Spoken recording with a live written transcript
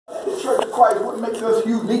Christ, what makes us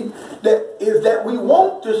unique, is that we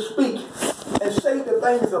want to speak and say the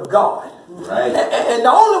things of God. Right. And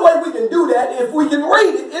the only way we can do that is if we can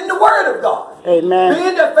read it in the Word of God. Amen.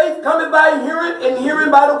 Being that faith cometh by hearing, and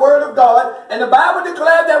hearing by the Word of God. And the Bible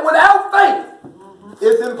declares that without faith,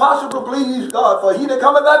 it's impossible to please God. For he that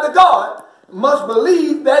cometh after God must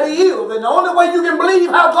believe that he is. And the only way you can believe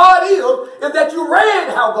how God is that you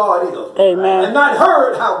read how God is. Amen. And not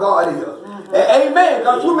heard how God is. Amen.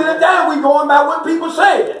 Because too many times we going by what people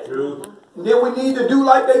say. True. And then we need to do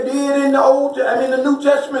like they did in the New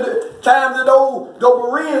Testament times that the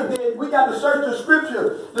Bereans did. We got to search the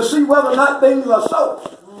scripture to see whether or not things are so.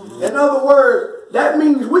 In other words, that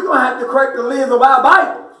means we're going to have to crack the lids of our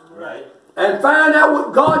Bibles. Right. And find out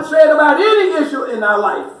what God said about any issue in our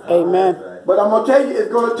life. Amen. But I'm going to tell you, it's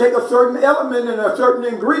going to take a certain element and a certain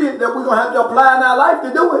ingredient that we're going to have to apply in our life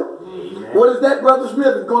to do it. Amen. What is that, Brother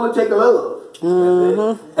Smith? It's going to take love.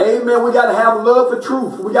 Mm-hmm. Amen. We got to have love for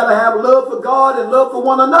truth. We got to have love for God and love for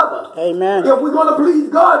one another. Amen. If we're going to please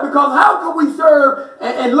God, because how can we serve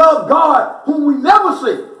and love God whom we never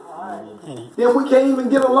see? Then we can't even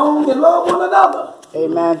get along and love one another.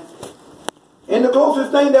 Amen. And the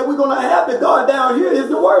closest thing that we're going to have to God down here is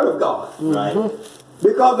the Word of God. Right.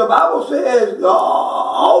 Because the Bible says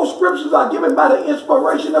all scriptures are given by the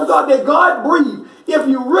inspiration of God, that God breathed. If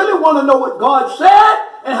you really want to know what God said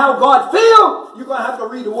and how God feels, you're going to have to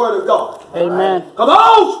read the Word of God. Amen. Because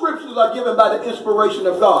all scriptures are given by the inspiration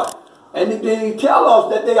of God. And they tell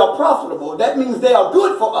us that they are profitable. That means they are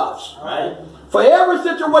good for us. Right. For every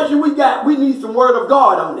situation we got, we need some Word of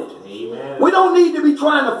God on it. Amen. We don't need to be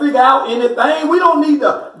trying to figure out anything. We don't need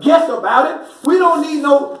to guess about it. We don't need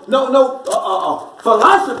no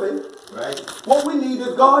philosophy. Right. What we need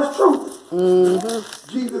is God's truth.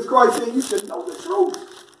 Mm-hmm. Jesus Christ said you should know the truth,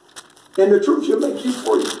 and the truth shall make you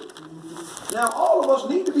free. Now, all of us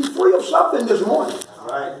need to be free of something this morning.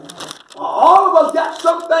 Right. All of us got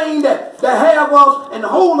something that have us and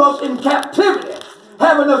hold us in captivity,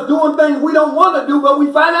 having us doing things we don't want to do, but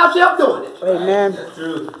we find ourselves doing it. Amen. That's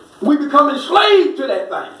true. We become enslaved to that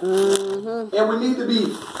thing. Mm-hmm. And we need to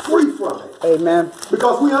be free from it. Amen.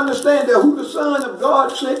 Because we understand that who the Son of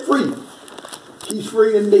God set free, he's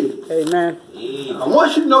free indeed. Amen. And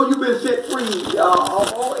once you know you've been set free,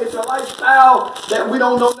 it's a lifestyle that we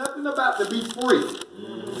don't know nothing about, to be free.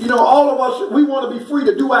 You know, all of us, we want to be free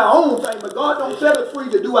to do our own thing, but God don't set us free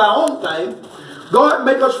to do our own thing. God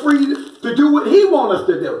make us free to do what he wants us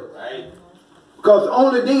to do. Right. Because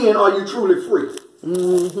only then are you truly free.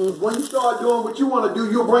 Mm-hmm. When you start doing what you want to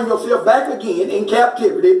do, you'll bring yourself back again in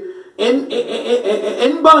captivity,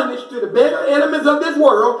 in bondage to the better elements of this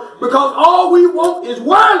world, because all we want is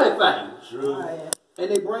worldly things. True.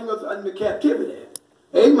 And they bring us under captivity.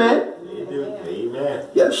 Amen. Amen.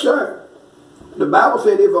 Yes, sir. The Bible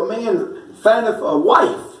said if a man findeth a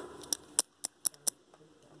wife,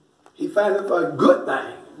 he findeth a good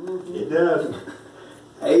thing. It does.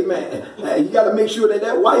 Amen. You got to make sure that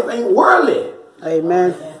that wife ain't worldly.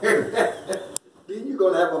 Amen. Then you're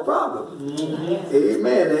going to have a problem.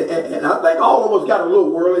 Amen. And I think all of us got a little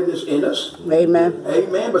worldliness in us. Amen.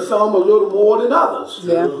 Amen. But some a little more than others.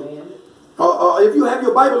 Yeah. If you have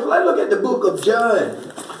your Bibles, let's look at the book of John,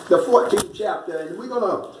 the 14th chapter. And we're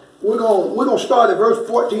gonna start at verse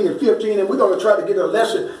 14 and 15, and we're going to try to get a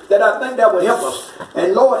lesson that I think that will help us.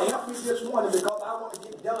 And Lord, help me this morning, because I want to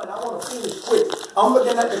get done. I want to finish quick. I'm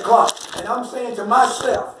looking at the clock, and I'm saying to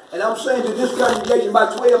myself, and I'm saying to this congregation, by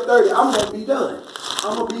 12:30, I'm going to be done.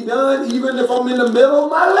 I'm going to be done even if I'm in the middle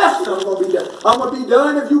of my lesson. I'm going to be done. I'm going to be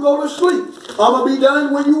done if you go to sleep. I'm going to be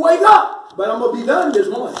done when you wake up. But I'm going to be done this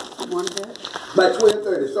morning. By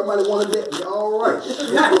 12:30. Somebody want to bet me? All right.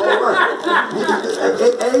 All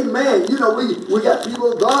right. Amen. You know, we got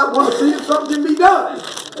people, God want to see if something be done.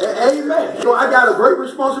 Amen. So I got a great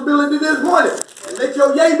responsibility this morning. And let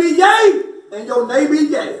your yea be yea and your nay be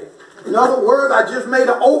yea. In other words, I just made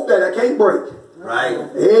an oath that I can't break. Right.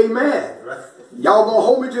 Amen. Right. Y'all going to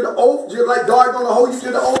hold me to the oath just like God going to hold you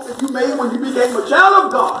to the oath that you made when you became a child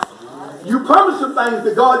of God. You promised some things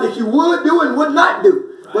to God that you would do and would not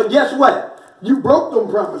do. But guess what? You broke them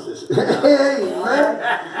promises. Amen.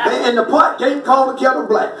 And the pot can't call the kettle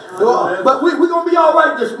black. But we're going to be all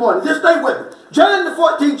right this morning. Just stay with me. John the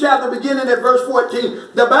 14th chapter, beginning at verse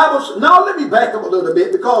 14. The Bible. Now let me back up a little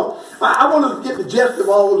bit, because I want us to get the gist of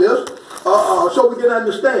all this so we can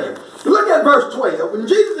understand. Look at verse 12. When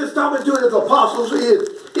Jesus is talking to his apostles,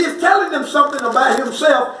 he's telling them something about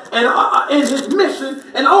himself and his mission,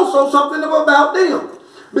 and also something about them.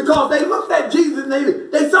 Because they looked at Jesus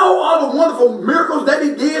and they saw all the wonderful miracles that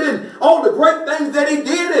he did and all the great things that he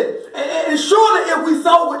did. And surely if we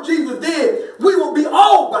saw what Jesus did, we would be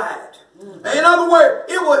awed by it.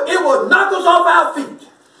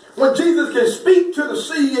 when Jesus can speak to the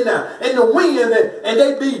sea and the wind, and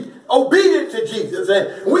they be obedient to Jesus.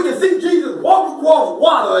 And we can see Jesus walk across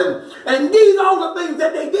water. And these are all the things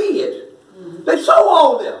that they did. They saw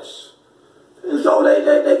all this. And so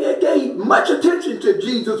they gave much attention to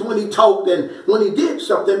Jesus when he talked and when he did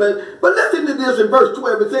something. But listen to this in verse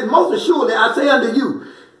 12. It says, most assuredly I say unto you,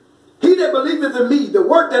 he that believeth in me, the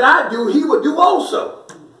work that I do, he will do also.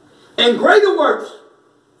 And greater works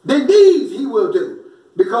than these he will do,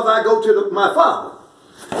 because I go to my Father.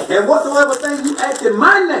 And whatsoever thing you ask in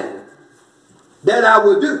my name, that I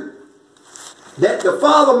will do, that the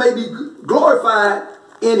Father may be glorified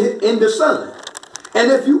in the Son. And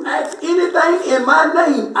if you ask anything in my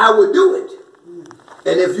name, I will do it.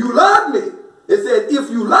 And if you love me, it says, if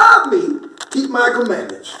you love me, keep my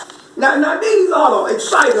commandments. Now these ought to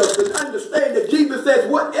excite us to understand that Jesus says,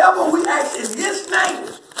 whatever we ask in his name,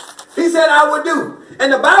 he said, I will do.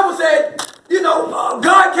 And the Bible said,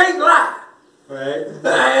 God can't lie. Right.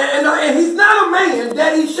 And he's not a man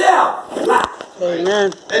that he shall lie.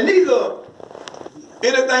 Amen. And neither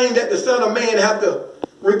anything that the Son of Man have to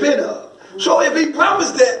repent of. So if he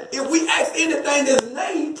promised that if we ask anything in his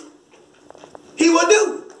name, he will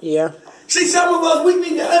do. Yeah. See, some of us, we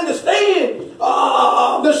need to understand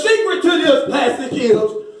the secret to this passage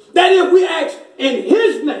is that if we ask in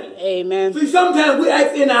his name. Amen. See, sometimes we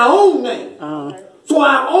ask in our own name. For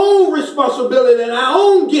our own responsibility and our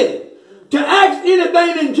own getting. To ask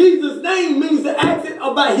anything in Jesus' name means to ask it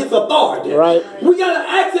about his authority. Right. We got to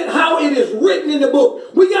ask it how it is written in the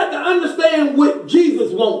book. We got to understand what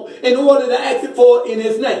Jesus wants in order to ask it for in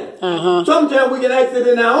his name. Sometimes we can ask it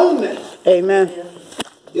in our own name. Amen.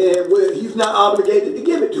 Yeah, well, he's not obligated to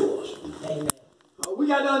give it to us. We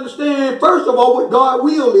got to understand, first of all, what God's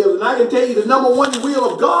will is. And I can tell you the number one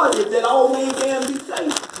will of God is that all men can be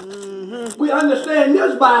saved. We understand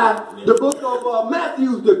this by the book of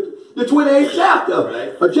Matthew, the 28th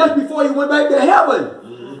chapter. Just before he went back to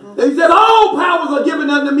heaven. He said, all powers are given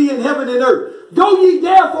unto me in heaven and earth. Go ye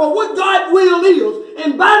therefore, what God's will is.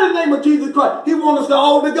 And by the name of Jesus Christ, he wants us to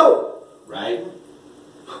all to go. Right.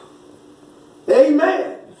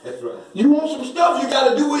 Amen. That's right. You want some stuff, you got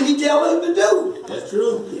to do what he tells us to do. That's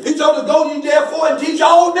true. He told us, go ye therefore and teach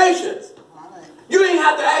all nations. You ain't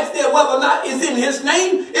have to ask that whether or not it's in his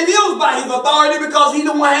name. It is by his authority because he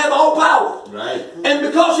the one has all power. Right. And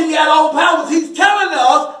because he got all powers, he's telling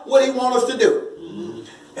us what he wants us to do.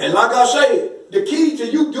 And like I said, the key to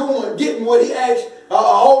you getting what he asked,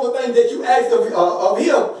 all the things that you asked of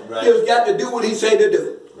him, he's got to do what he said to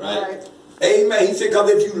do. Right. Amen. He said, because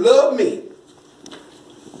if you love me,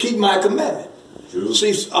 keep my commandment. True.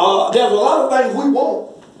 See, there's a lot of things we want.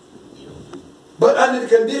 But under the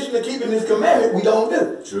condition of keeping his commandment, we don't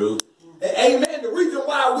do. True. Amen. The reason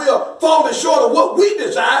why we're falling short of what we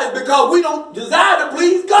desire is because we don't desire to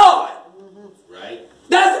please God. Right.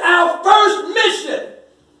 That's our first mission,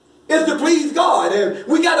 is to please God. And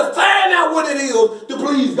we got to find out what it is to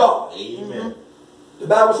please God. Amen. The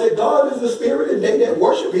Bible said God is the spirit, and they that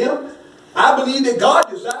worship him. I believe that God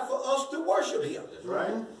desires for us to worship him. That's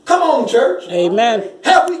right. Come on, church. Amen.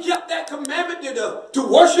 Have we kept that commandment to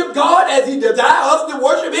worship God as he desires us to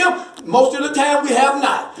worship him? Most of the time we have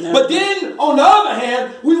not. No. But then, on the other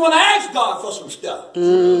hand, we want to ask God for some stuff.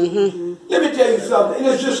 Let me tell you something.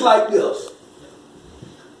 And it's just like this.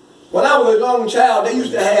 When I was a young child, they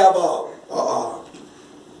used to have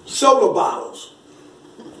soda bottles.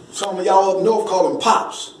 Some of y'all up north call them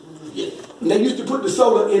pops. And they used to put the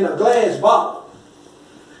soda in a glass bottle.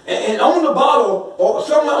 And on the bottle, or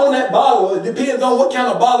somewhere on that bottle, it depends on what kind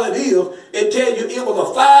of bottle it is, it tells you it was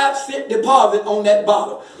a 5-cent deposit on that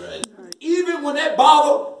bottle. Right. Even when that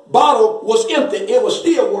bottle was empty, it was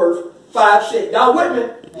still worth 5 cents. Y'all with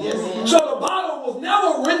me? Yes. So the bottle was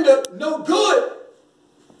never rendered no good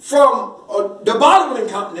from the bottling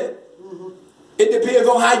company. It depends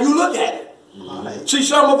on how you look at it. See,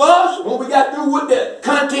 some of us, when we got through with the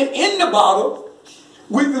content in the bottle,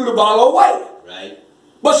 we threw the bottle away. Right.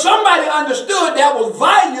 But somebody understood that was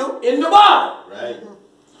value in the bottle. Right.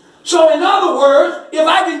 So in other words, if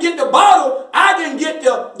I can get the bottle, I can get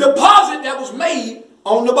the deposit that was made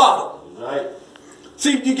on the bottle. Right.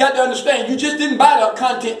 See, you got to understand, you just didn't buy the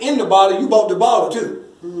content in the bottle, you bought the bottle too.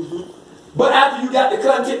 But after you got the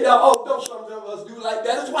content, don't some of us do like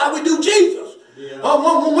that. That's why we do Jesus. Yeah.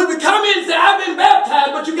 When we come in and say, I've been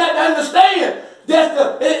baptized, but you got to understand,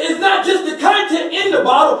 it's not just the content in the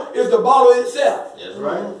bottle, it's the bottle itself. That's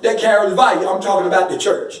right. That carries value. I'm talking about the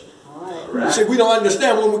church. All right. See, we don't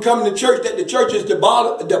understand when we come to church that the church is the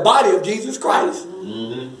body of Jesus Christ.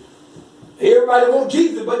 Everybody wants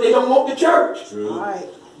Jesus, but they don't want the church. True. Right.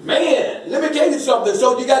 Man, let me tell you something.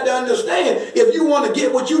 So you got to understand, if you want to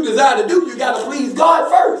get what you desire to do, you got to please God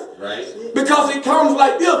first. Right. Because it comes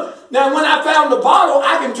like this. Now, when I found the bottle,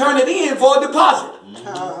 I can turn it in for a deposit.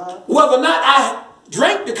 Whether or not I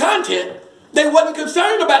drank the content, they wasn't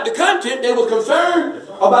concerned about the content. They were concerned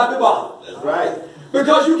about the bottle. That's right.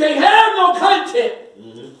 Because you can't have no content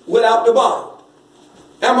without the bottle.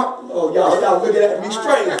 Oh, y'all looking at me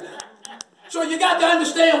strange. So you got to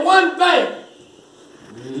understand one thing.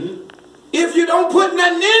 If you don't put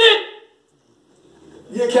nothing in it,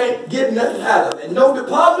 you can't get nothing out of it. No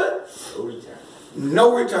deposit, No return.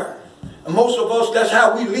 no return. And most of us, that's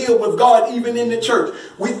how we live with God, even in the church.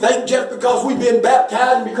 We think just because we've been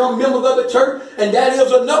baptized and become members of the church, and that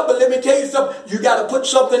is enough. But let me tell you something. You got to put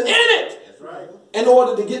something in it. That's right. In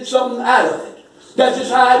order to get something out of it. That's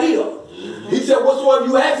just how it is. He said, whatsoever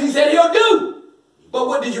you ask, he said he'll do. But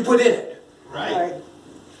what did you put in it? Right.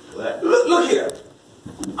 Look here.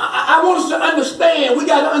 I want us to understand, we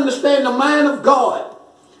got to understand the mind of God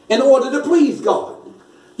in order to please God.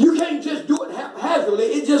 You can't just do it haphazardly.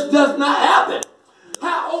 It just does not happen.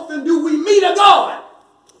 How often do we meet a God?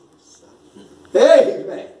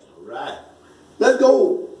 Amen. All right. Let's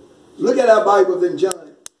go look at our Bibles in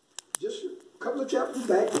John. Just a couple of chapters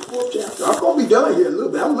back, the 4th chapter. I'm going to be done here in a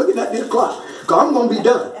little bit. I'm looking at this clock because I'm going to be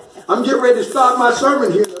done. I'm getting ready to start my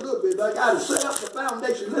sermon here in a little bit, but I got to set up the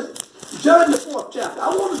foundation. Listen, John the 4th chapter. I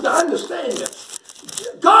want us to understand this.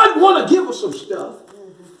 God want to give us some stuff.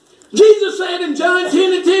 Jesus said in John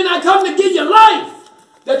 10:10, I come to give you life,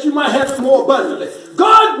 that you might have it more abundantly.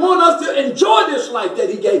 God wants us to enjoy this life that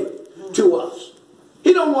he gave to us.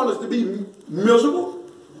 He don't want us to be miserable.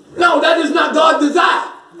 No, that is not God's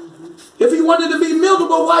desire. If he wanted to be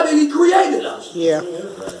miserable, why did he create us? Yeah.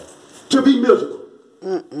 To be miserable.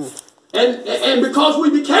 And because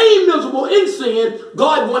we became miserable in sin,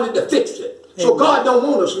 God wanted to fix it. So God don't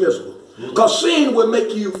want us miserable. Because sin will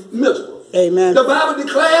make you miserable. Amen. The Bible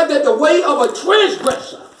declares that the way of a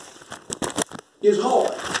transgressor is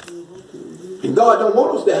hard. And God don't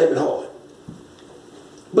want us to have it hard.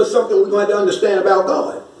 But something we're going to have to understand about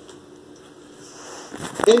God.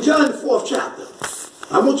 In John the 4th chapter,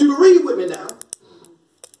 I want you to read with me now.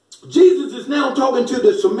 Jesus is now talking to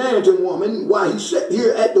the Samaritan woman while he's sat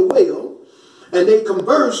here at the well, and they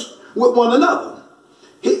converse with one another.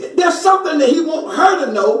 There's something that he wants her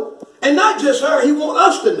to know, and not just her, he wants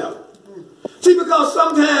us to know. See, because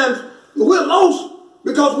sometimes we're lost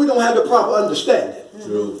because we don't have the proper understanding.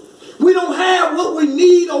 True. We don't have what we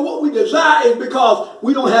need or what we desire is because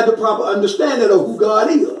we don't have the proper understanding of who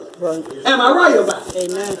God is. Right. Am I right about it?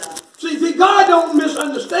 Amen. See, God don't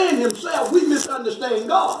misunderstand himself. We misunderstand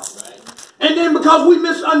God. Right. And then because we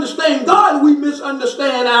misunderstand God, we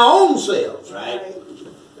misunderstand our own selves. Right.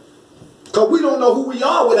 Because we don't know who we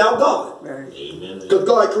are without God. Right. Amen. Because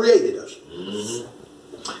God created us.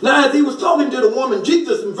 Now, as he was talking to the woman,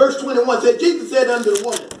 Jesus in verse 21 said, Jesus said unto the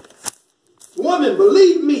woman, woman,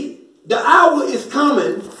 believe me, the hour is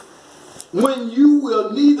coming when you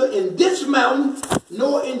will neither in this mountain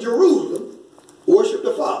nor in Jerusalem worship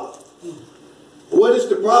the Father. What is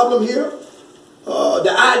the problem here?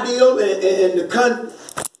 The ideal and the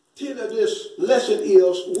content of this lesson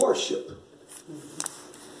is worship.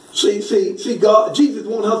 See, God, Jesus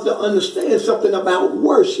wants us to understand something about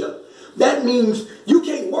worship. That means you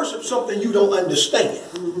can't worship something you don't understand.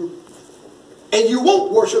 And you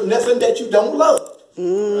won't worship nothing that you don't love.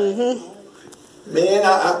 Man,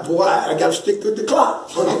 I got to stick with the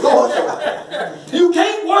clock. You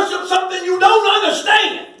can't worship something you don't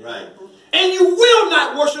understand. Right. And you will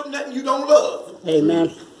not worship nothing you don't love.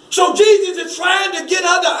 Amen. So Jesus is trying to get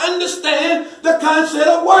her to understand the concept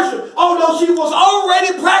of worship. Although she was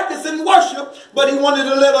already practicing worship, but he wanted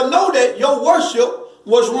to let her know that your worship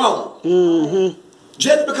was wrong.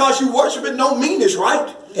 Just because you worship it don't mean it's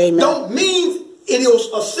right. Amen. Don't mean it is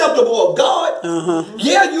acceptable of God.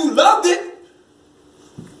 Yeah, you loved it.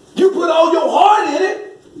 You put all your heart in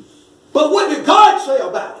it. But what did God say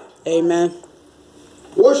about it? Amen.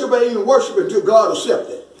 Worship ain't even worship until God accepts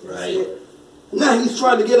it. Right. Now he's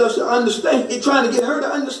trying to get us to understand. He's trying to get her to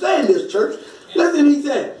understand this, church. Listen,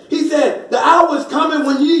 he said, the hour is coming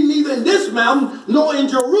when ye neither in this mountain nor in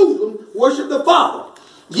Jerusalem worship the Father.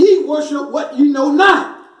 Ye worship what you know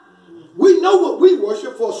not. We know what we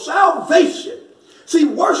worship for salvation. See,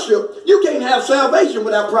 worship, you can't have salvation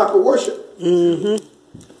without proper worship.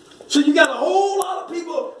 So you got a whole lot of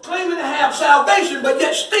people claiming to have salvation, but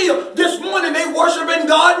yet still, this morning they worshiping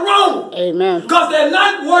God wrong. Amen. Because they're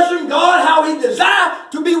not worshiping God how he desired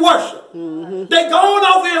to be worshipped. They're going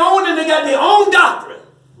off their own and they got their own doctrine.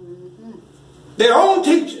 Their own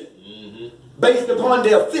teaching. Based upon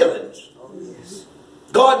their feelings.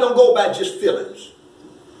 God don't go by just feelings.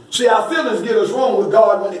 See, our feelings get us wrong with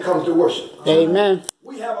God when it comes to worship. Amen.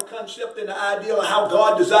 We have a concept and an idea of how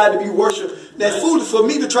God desired to be worshipped. That's foolish for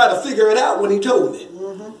me to try to figure it out when he told me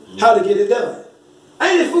how to get it done.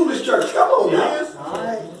 Ain't it foolish, church? Come on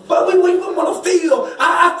now. But we want to feel,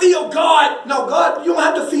 I feel God. No, God, you don't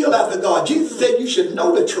have to feel after God. Jesus said you should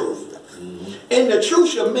know the truth. And the truth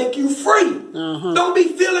shall make you free. Don't be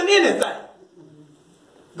feeling anything.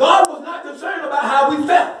 God was not concerned about how we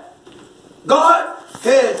felt. God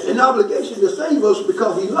had an obligation to save us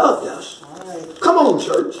because he loved us. Come on,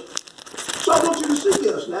 church. So I want you to see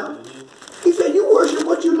us now. He said, you worship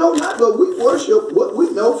what you know not, but we worship what we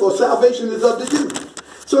know, for salvation is of the Jews.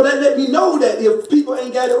 So that let me know that if people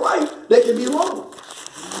ain't got it right, they can be wrong.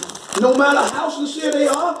 No matter how sincere they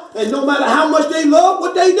are, and no matter how much they love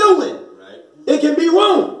what they doing, it can be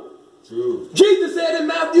wrong. True. Jesus said in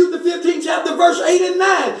Matthew the 15th chapter, verse 8 and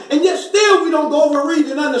 9, and yet still we don't go over and read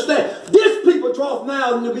and understand. This people draw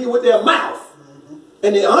now to be with their mouth,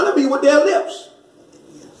 and they honor me with their lips.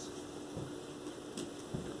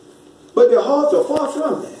 But their hearts are far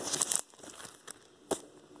from that.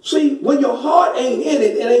 See, when your heart ain't in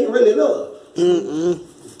it, it ain't really love.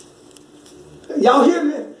 Y'all hear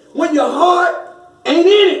me? When your heart ain't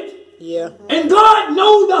in it, Yeah. and God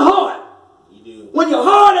knows the heart. When your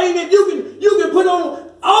heart ain't in it, you can put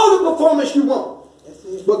on all the performance you want.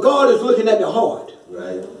 But God is looking at the heart.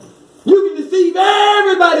 Right. You can deceive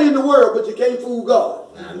everybody in the world, but you can't fool God.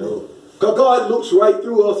 I know. Because God looks right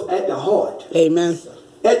through us at the heart. Amen.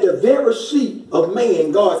 At the very seat of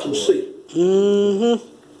man, God can see.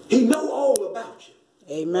 He know all about you.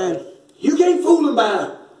 Amen. You can't fool him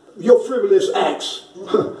by your frivolous acts.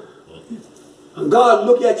 God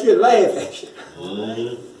look at you and laugh at you.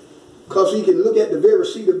 Because he can look at the very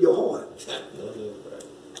seat of your heart.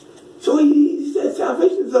 So he said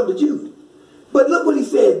salvation is of the Jews. But look what he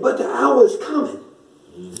said, but the hour is coming.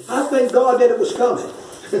 I thank God that it was coming.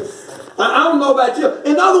 I don't know about you.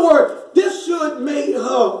 In other words, this should make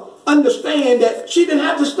her understand that she didn't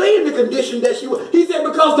have to stay in the condition that she was. He said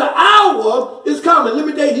because the hour is coming. Let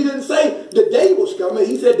me tell you, he didn't say the day was coming.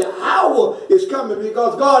 He said the hour is coming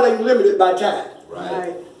because God ain't limited by time.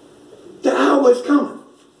 Right. The hour is coming.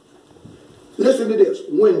 Listen to this.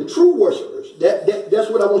 When true worshipers, that's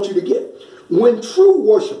what I want you to get. When true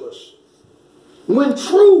worshipers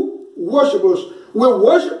will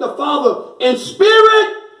worship the Father in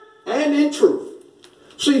spirit and in truth.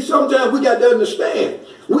 See, sometimes we got to understand.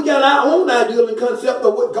 We got our own ideal and concept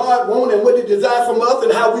of what God wants and what he desires from us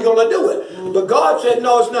and how we're going to do it. But God said,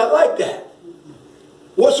 no, it's not like that.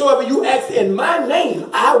 Whatsoever you ask in my name,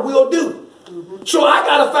 I will do. So I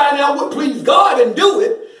got to find out what please God and do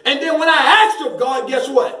it. And then when I ask of God, guess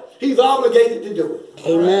what? He's obligated to do it.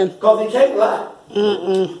 Amen. Because he can't lie.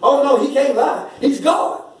 Oh, no, he can't lie. He's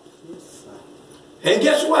God. And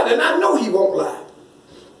guess what? And I know he won't lie.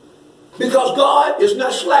 Because God is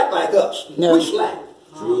not slack like us. No. We slack.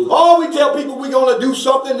 Oh, we tell people we're going to do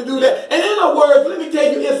something to do that. And in other words, let me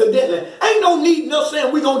tell you incidentally, ain't no need in us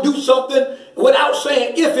saying we're going to do something without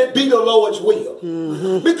saying if it be the Lord's will.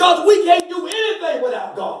 Because we can't do anything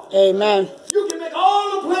without God. Amen. You can make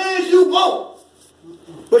all the plans you want,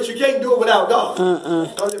 but you can't do it without God.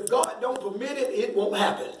 Because if God don't permit it, it won't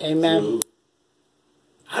happen. Amen.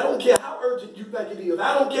 I don't care how urgent you think it is.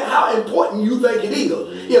 I don't care how important you think it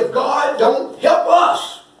is. If God don't help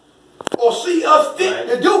us or see us fit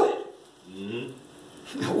to do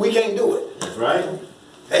it, we can't do it. That's right.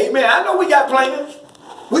 Amen. I know we got plans.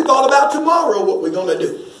 We thought about tomorrow what we're going to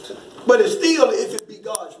do. But it's still if it be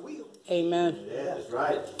God's will. Amen. Yeah, that's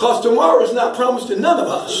right. Because tomorrow is not promised to none of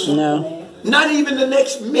us. No. Not even the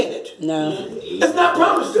next minute. No. It's not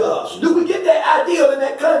promised to us. Do we get that ideal and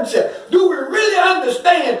that concept? Do we really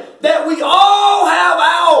understand that we all have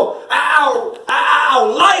our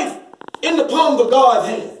life in the palm of God's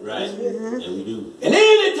hand? Right. And we do. And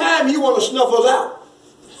anytime you want to snuff us out,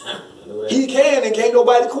 he can, and can't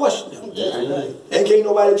nobody question him. And can't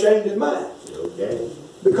nobody change his mind. Okay.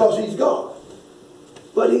 Because he's God.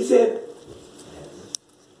 But he said,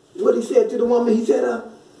 what he said to the woman, he said,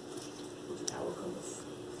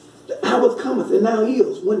 the hour cometh, and now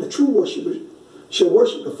is, when the true worshipers shall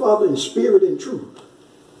worship the Father in spirit and truth.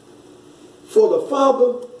 For the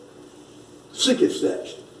Father seeketh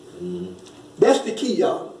such. That's the key,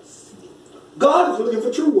 y'all. God is looking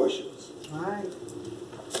for true worshipers. Right.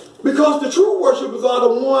 Because the true worshipers are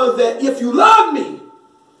the ones that, if you love me,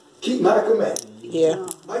 keep my commandments. Yeah.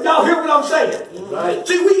 Y'all hear what I'm saying? Right.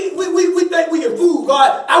 See, we think we can fool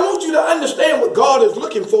God. I want you to understand what God is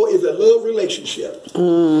looking for is a love relationship.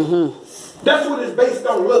 That's what it's based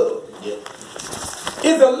on, love. Yeah.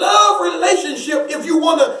 It's a love relationship. If you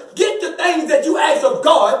want to get the things that you ask of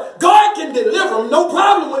God, God can deliver them. No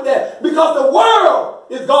problem with that. Because the world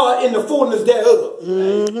is God in the fullness thereof.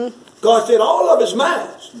 Mm-hmm. God said all of it's mine.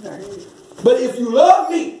 But if you love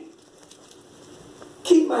me,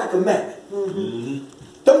 keep my commandment. Mm-hmm.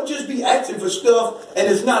 Don't just be asking for stuff and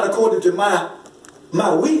it's not according to my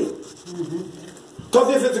will.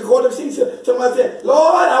 Because if it's according to, somebody said,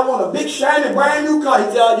 Lord, I want a big, shiny, brand new car. He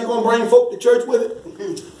said, are you going to bring folk to church with it?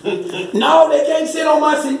 No, they can't sit on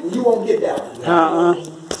my seat. You won't get that one.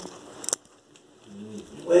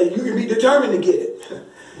 Well, you can be determined to get it.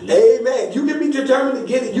 Amen. You can be determined to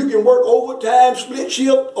get it. You can work overtime, split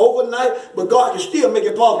shift, overnight, but God can still make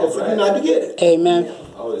it possible for you not to get it. Amen.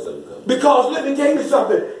 Because let me tell you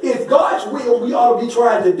something. It's God's will we ought to be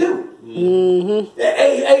trying to do. Mm-hmm.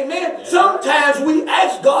 Amen. Sometimes we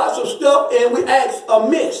ask God some stuff and we ask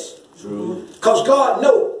amiss. True. Because God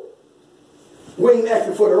knows we ain't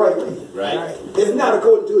asking for the right reason. Right. It's not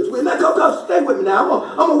according to His will. Now, go, stay with me now.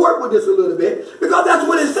 I'm going to work with this a little bit because that's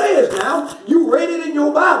what it says now. You read it in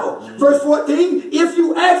your Bible. Mm-hmm. Verse 14, if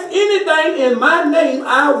you ask anything in my name,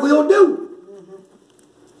 I will do.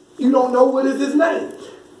 Mm-hmm. You don't know what is His name.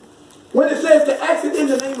 When it says to ask it in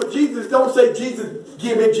the name of Jesus, don't say, Jesus,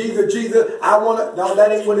 give me Jesus, Jesus, I want to. No,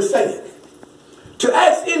 that ain't what it's saying. To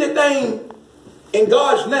ask anything in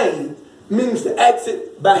God's name means to ask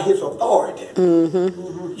it by His authority.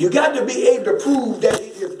 Mm-hmm. You got to be able to prove that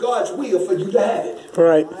it is God's will for you to have it.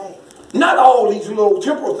 Right. Not all these little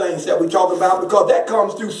temporal things that we talk about, because that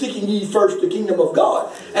comes through seeking ye first the kingdom of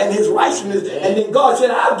God and His righteousness. And then God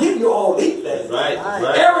said, I'll give you all these things. Right.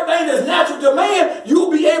 Everything that's natural to man,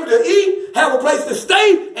 you'll be able to eat, have a place to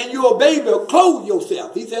stay, and you'll be able to clothe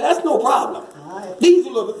yourself. He said, that's no problem. These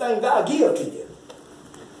are the things I'll give to you.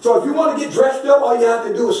 So if you want to get dressed up, all you have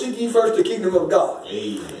to do is seek ye first the kingdom of God.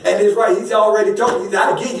 Amen. And it's right. He's already told you that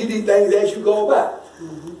I'll give you these things as you go about.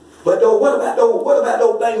 But though, what about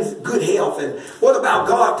those things, good health, and what about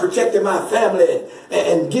God protecting my family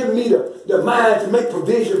and giving me the mind to make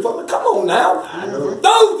provision for me? Come on now.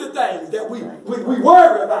 Those are things that we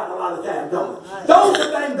worry about a lot of times, don't we? Those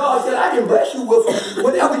are things God said, I can bless you with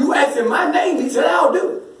whatever you ask in my name. He said, I'll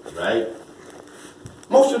do it. Right.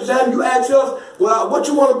 Most of the time you ask us, well, what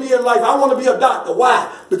you want to be in life? I want to be a doctor.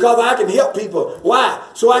 Why? Because I can help people. Why?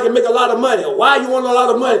 So I can make a lot of money. Why you want a lot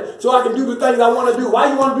of money? So I can do the things I want to do.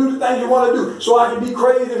 Why you want to do the things you want to do? So I can be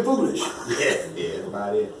crazy and foolish. Yeah,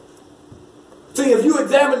 about it. See, if you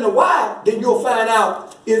examine the why, then you'll find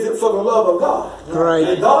out, is it for the love of God? Right.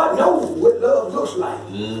 And God knows what love looks like.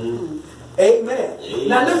 Mm-hmm. Amen.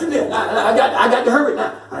 Now listen to this. I got to hurry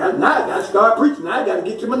now. I got to start preaching. Now I got to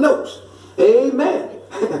get to my notes. Amen.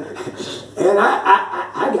 And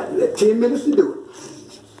I got 10 minutes to do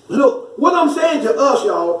it. Look, what I'm saying to us,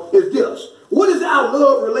 y'all, is this. What is our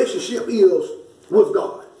love relationship is with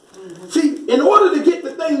God? See, in order to get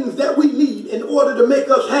the things that we need, in order to make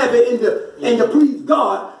us happy and to please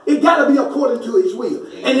God, it got to be according to His will.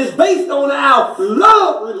 And it's based on our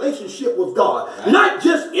love relationship with God. Not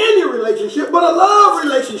just any relationship, but a love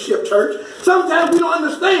relationship, church. Sometimes we don't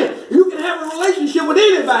understand. You can have a relationship with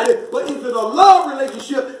anybody, but is it a love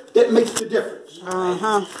relationship that makes the difference?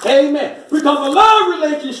 Amen. Because a love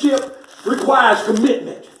relationship requires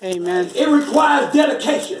commitment. Amen. It requires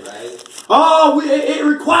dedication. It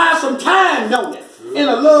requires some time, don't it? In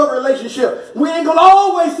a love relationship. We ain't going to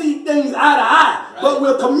always see things eye to eye, but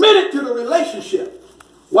we're committed to the relationship.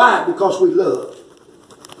 Why? Because we love.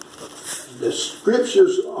 The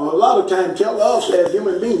scriptures a lot of times tell us as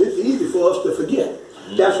human beings it's easy for us to forget.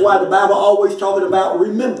 That's why the Bible always talking about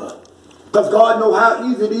remember. Because God knows how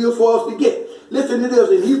easy it is for us to get. Listen to this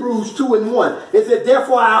in Hebrews 2:1. It says,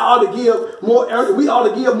 therefore we ought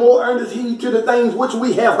to give more earnest heed to the things which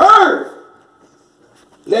we have heard,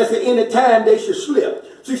 lest at any time they should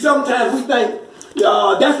slip. See, sometimes we think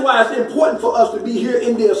that's why it's important for us to be here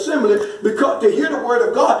in the assembly, because to hear the word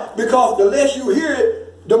of God, because the less you hear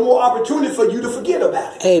it, the more opportunity for you to forget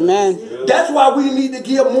about it. Amen. That's why we need to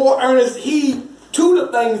give more earnest heed to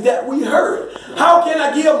the things that we heard. How can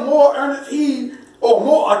I give more earnest heed or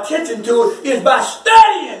more attention to it? Is by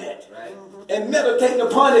studying it and meditating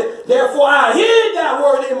upon it. Therefore I hid that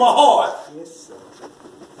word in my heart,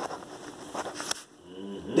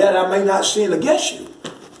 that I may not sin against you.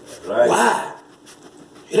 Why?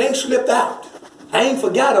 It ain't slipped out. I ain't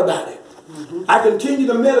forgot about it. I continue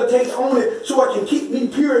to meditate on it so it can keep me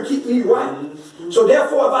pure and keep me right. So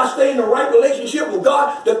therefore, if I stay in the right relationship with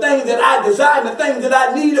God, the things that I desire, the things that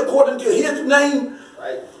I need according to His name,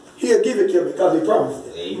 He'll give it to me because He promised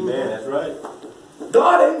it. Amen. That's right.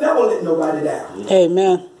 God ain't never let nobody down.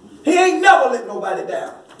 Amen. He ain't never let nobody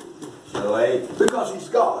down. So ain't. Because he's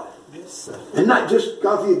God. And not just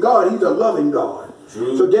because he's God, he's a loving God.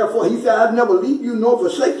 True. So therefore he said, I'll never leave you nor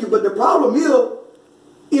forsake you. But the problem is,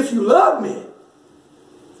 if you love me,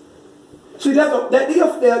 see,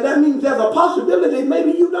 that means there's a possibility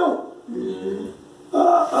maybe you don't.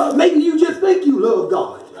 Maybe you just think you love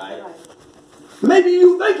God. Right. Maybe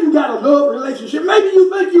you think you got a love relationship. Maybe you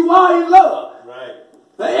think you are in love. Right.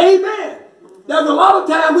 Amen. There's a lot of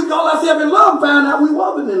times we call ourselves in love and find out we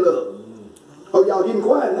wasn't in love. Oh, y'all getting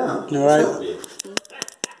quiet now. All right.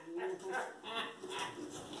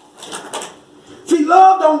 See,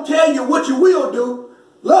 love don't tell you what you will do.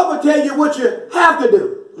 Love will tell you what you have to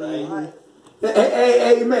do. Right.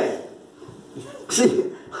 Amen.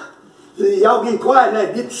 See, y'all getting quiet now.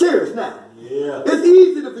 Get serious now. Yeah. It's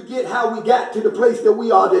easy to forget how we got to the place that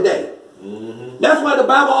we are today. That's why the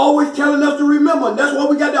Bible always telling us to remember. And that's why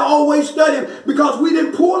we got to always study, because we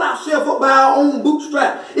didn't pull ourselves up by our own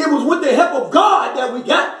bootstrap. It was with the help of God that we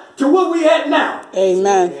got to what we had now.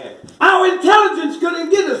 Amen. Our intelligence couldn't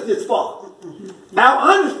get us this far. Our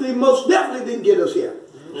honesty most definitely didn't get us here.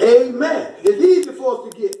 Amen. It's easy for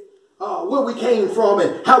us to get where we came from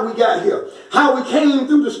and how we got here. How we came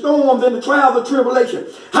through the storms and the trials of tribulation.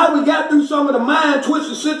 How we got through some of the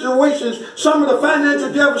mind-twisted situations, some of the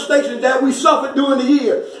financial devastation that we suffered during the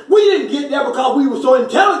year. We didn't get there because we were so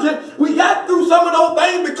intelligent. We got through some of those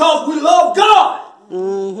things because we love God.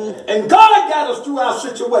 And God got us through our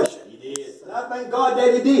situation. I thank God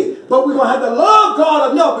that he did. But we're going to have to love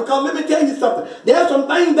God enough, because let me tell you something. There's some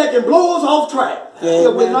things that can blow us off track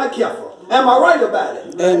if we're not careful. Am I right about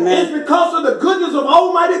it? Amen. It's because of the goodness of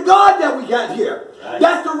Almighty God that we got here. Right.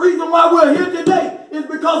 That's the reason why we're here today. It's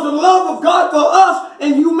because of the love of God for us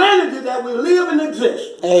and humanity that we live and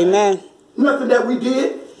exist. Amen. Nothing that we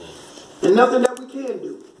did and nothing that we can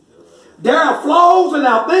do. There are flaws in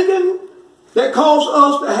our thinking that cause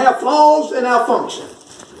us to have flaws in our function.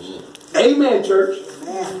 Amen, church.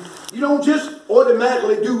 Amen. You don't just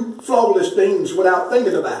automatically do flawless things without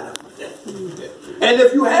thinking about them. And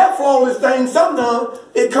if you have flawless things, sometimes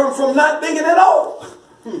it comes from not thinking at all.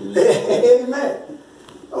 Amen.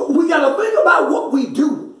 We got to think about what we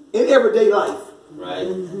do in everyday life. Right.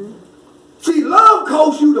 See, love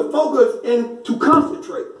calls you to focus and to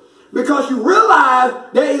concentrate, because you realize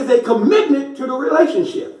there is a commitment to the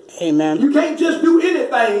relationship. Amen. You can't just do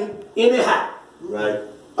anything anyhow. Right.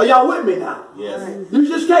 Are y'all with me now? Yes. You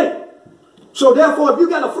just can't. So therefore, if you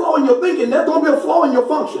got a flaw in your thinking, there's going to be a flaw in your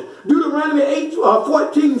function. Deuteronomy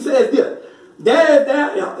 8:14 says this.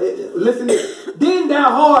 Listen to this. Then thy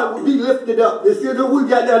heart will be lifted up. This is what we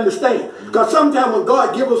got to understand. Because sometimes when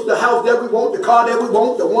God gives us the house that we want, the car that we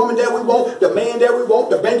want, the woman that we want, the man that we want,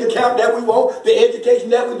 the bank account that we want, the education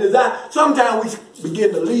that we desire, sometimes we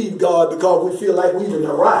begin to leave God because we feel like we didn't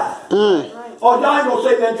arrive. Oh, y'all ain't going to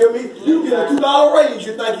say nothing to me. You get a $2 raise,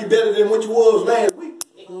 you think you're better than what you was last week.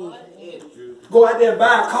 Go out there and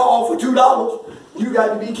buy a car for $2. You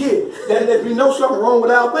got to be kidding. That lets me know something wrong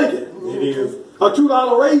with our thinking. It is. A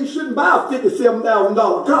 $2 raise shouldn't buy a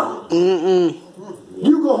 $57,000 car.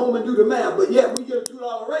 You go home and do the math, but yet we get a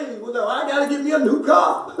 $2 raise. Well, I got to get me a new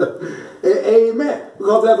car. Amen.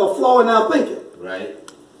 Because there's a flaw in our thinking. Right.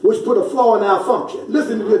 Which put a flaw in our function.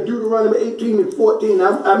 Listen to this, Deuteronomy 18 and 14.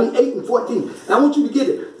 8 and 14. I want you to get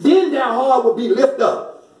it. Then thy heart will be lifted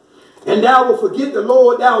up, and thou will forget the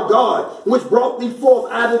Lord thy God, which brought thee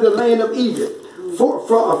forth out of the land of Egypt,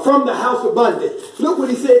 from the house of bondage. Look what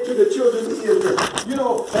he said to the children of Israel. You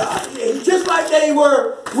know, just like they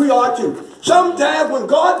were, we are too. Sometimes when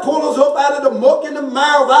God pulls us up out of the muck and the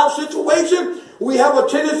mire of our situation, we have a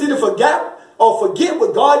tendency to forget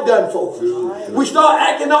what God done for us. We start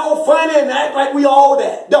acting all funny and act like we all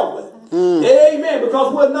that, don't we? Amen.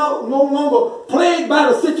 Because we're no longer plagued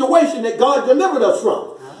by the situation that God delivered us from.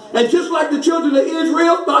 And just like the children of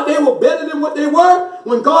Israel thought they were better than what they were,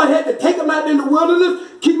 when God had to take them out in the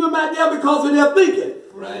wilderness, keep them out there because of their thinking.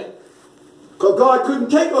 Right. Because God couldn't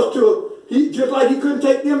take us just like he couldn't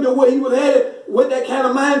take them to where he was headed with that kind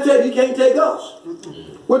of mindset, he can't take us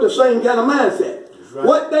with the same kind of mindset. Right.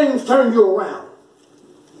 What things turn you around?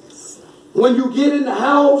 When you get in the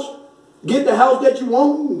house, get the house that you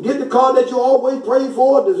want, get the car that you always pray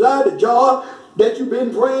for, desire the job that you've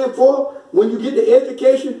been praying for, when you get the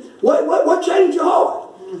education, what changed your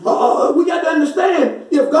heart? We got to understand,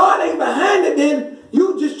 if God ain't behind it, then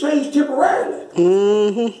you just change temporarily.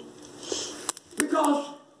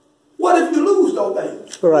 Because what if you lose those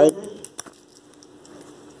things? Right.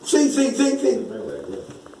 See.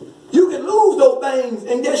 You can lose those things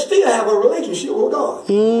and yet still have a relationship with God.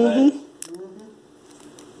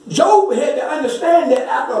 Job had to understand that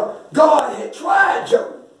after God had tried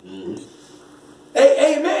Job.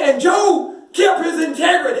 Amen. And Job kept his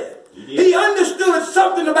integrity. He understood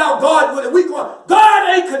something about God. God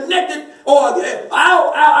ain't connected, or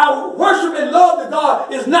our worship and love to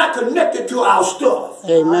God is not connected to our stuff.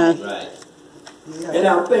 Amen. Right. And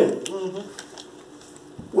our thing.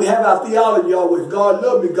 We have our theology always, God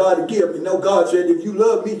love me, God will give me. No, God said, if you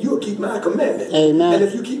love me, you'll keep my commandment. Amen. And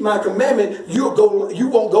if you keep my commandment, you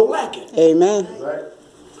won't go lacking. Amen. Right?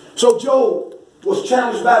 So Job was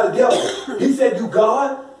challenged by the devil. He said,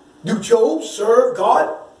 do Job serve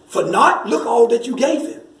God for naught? Look all that you gave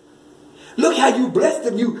him. Look how you blessed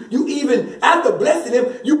him. You even, after blessing him,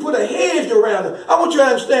 you put a hedge around him. I want you to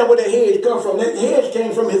understand where that hedge comes from. That hedge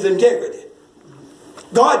came from his integrity.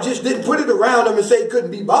 God just didn't put it around him and say he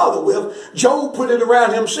couldn't be bothered with. Job put it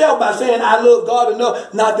around himself by saying, I love God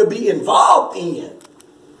enough not to be involved in.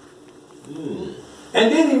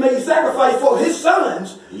 And then he made sacrifice for his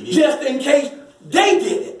sons just in case they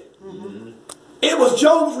did it. It was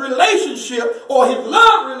Job's relationship or his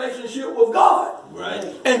love relationship with God.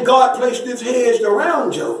 Right. And God placed this hedge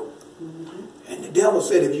around Job. And the devil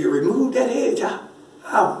said, if you remove that hedge,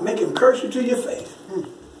 I'll make him curse you to your face.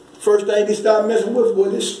 First thing he started messing with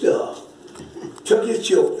was his stuff. Took his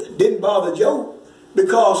children. Didn't bother Job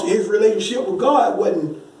because his relationship with God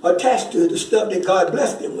wasn't attached to the stuff that God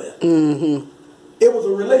blessed him with. It was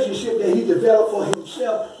a relationship that he developed for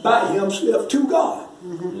himself, by himself, to God.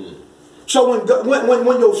 So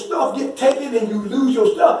when your stuff get taken and you lose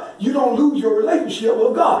your stuff, you don't lose your relationship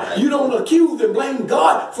with God. You don't accuse and blame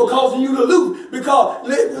God for causing you to lose. Because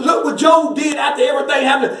look what Job did after everything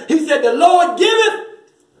happened. He said, the Lord giveth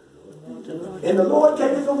and the Lord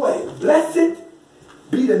taketh away. Blessed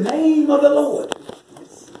be the name of the Lord.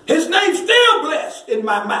 His name's still blessed in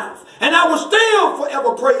my mouth. And I will still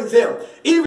forever praise him. Even